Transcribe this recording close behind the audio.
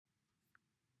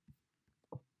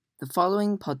The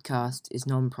following podcast is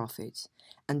non-profit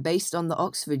and based on the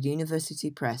Oxford University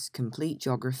Press Complete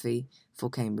Geography for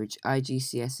Cambridge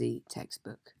IGCSE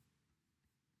textbook.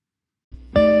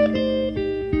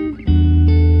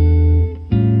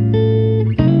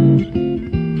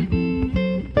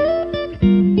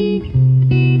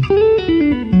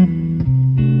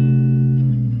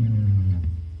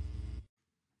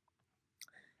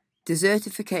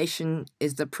 Desertification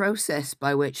is the process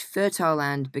by which fertile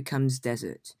land becomes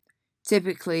desert,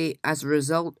 typically as a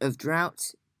result of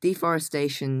drought,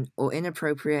 deforestation, or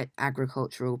inappropriate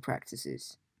agricultural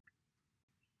practices.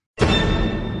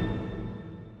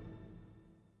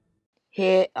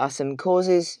 Here are some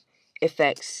causes,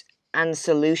 effects, and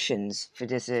solutions for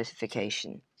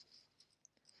desertification.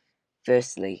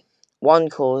 Firstly, one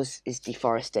cause is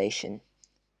deforestation.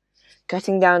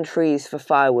 Cutting down trees for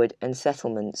firewood and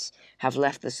settlements have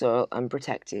left the soil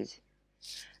unprotected.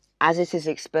 As it is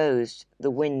exposed,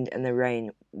 the wind and the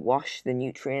rain wash the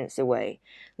nutrients away,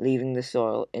 leaving the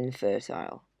soil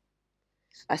infertile.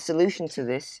 A solution to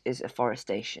this is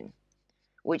afforestation,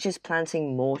 which is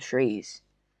planting more trees.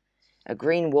 A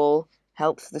green wall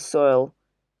helps the soil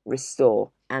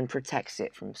restore and protects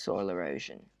it from soil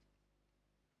erosion.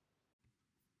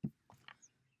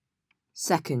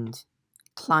 Second,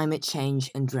 climate change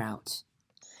and drought.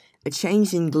 A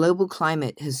change in global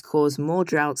climate has caused more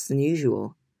droughts than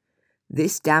usual.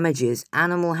 This damages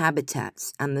animal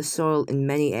habitats and the soil in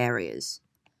many areas.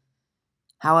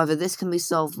 However, this can be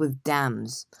solved with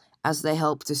dams, as they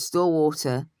help to store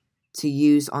water to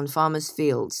use on farmers'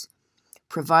 fields,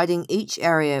 providing each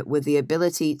area with the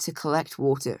ability to collect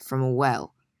water from a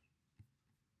well.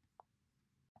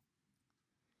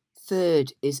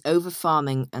 Third is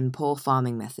over-farming and poor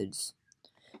farming methods.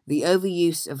 The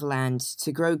overuse of land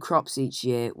to grow crops each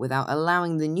year without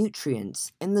allowing the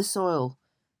nutrients in the soil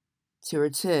to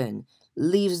return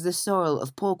leaves the soil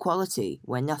of poor quality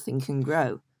where nothing can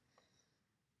grow.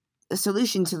 A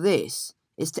solution to this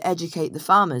is to educate the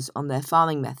farmers on their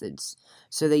farming methods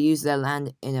so they use their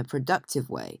land in a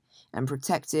productive way and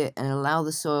protect it and allow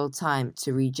the soil time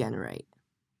to regenerate.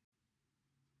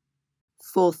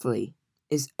 Fourthly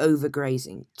is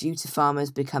overgrazing due to farmers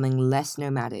becoming less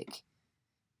nomadic.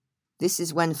 This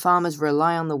is when farmers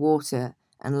rely on the water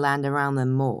and land around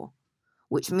them more,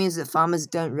 which means that farmers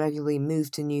don't regularly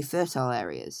move to new fertile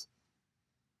areas.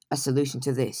 A solution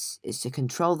to this is to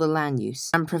control the land use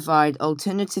and provide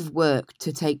alternative work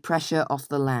to take pressure off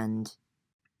the land.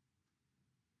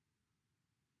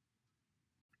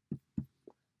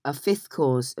 A fifth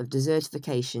cause of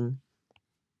desertification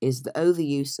is the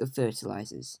overuse of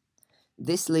fertilizers.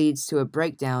 This leads to a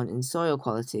breakdown in soil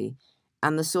quality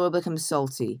and the soil becomes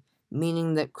salty,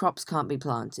 meaning that crops can't be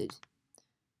planted.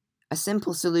 A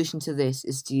simple solution to this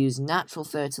is to use natural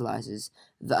fertilizers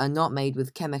that are not made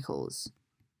with chemicals.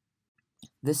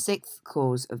 The sixth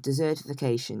cause of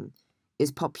desertification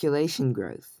is population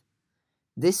growth.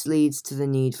 This leads to the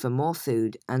need for more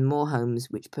food and more homes,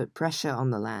 which put pressure on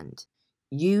the land.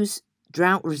 Use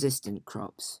drought-resistant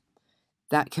crops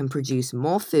that can produce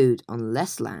more food on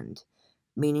less land,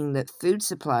 meaning that food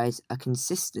supplies are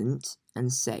consistent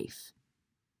and safe.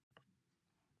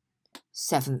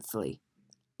 Seventhly,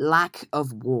 lack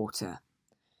of water.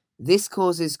 This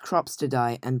causes crops to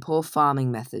die and poor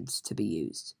farming methods to be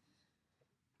used.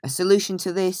 A solution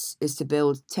to this is to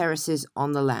build terraces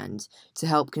on the land to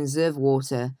help conserve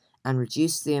water and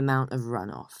reduce the amount of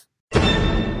runoff.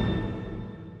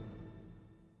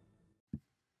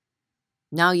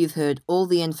 Now you've heard all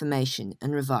the information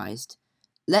and revised,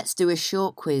 let's do a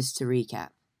short quiz to recap.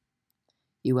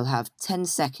 You will have 10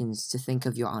 seconds to think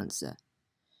of your answer.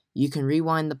 You can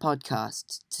rewind the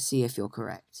podcast to see if you're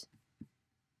correct.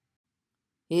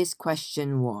 Here's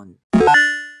question 1.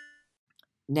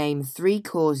 Name 3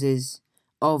 causes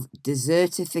of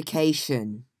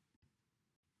desertification.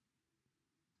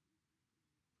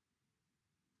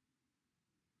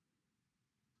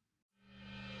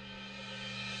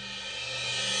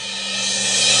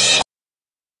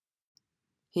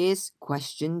 Here's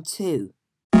question 2.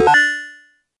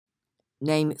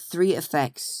 Name 3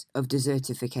 effects of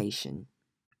desertification.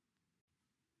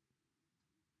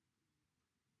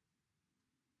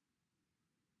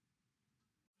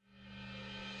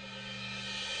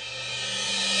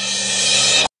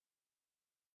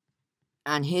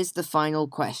 And here's the final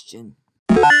question.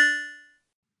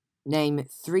 Name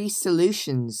 3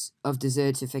 solutions of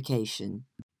desertification.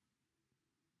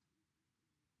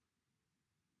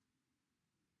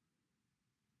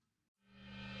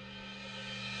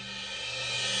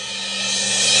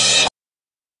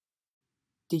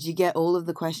 Did you get all of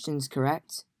the questions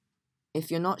correct?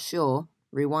 If you're not sure,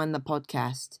 rewind the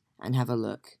podcast and have a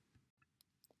look.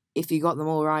 If you got them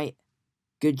all right,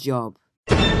 good job.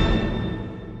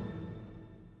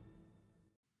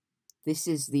 This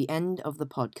is the end of the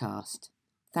podcast.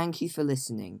 Thank you for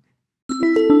listening.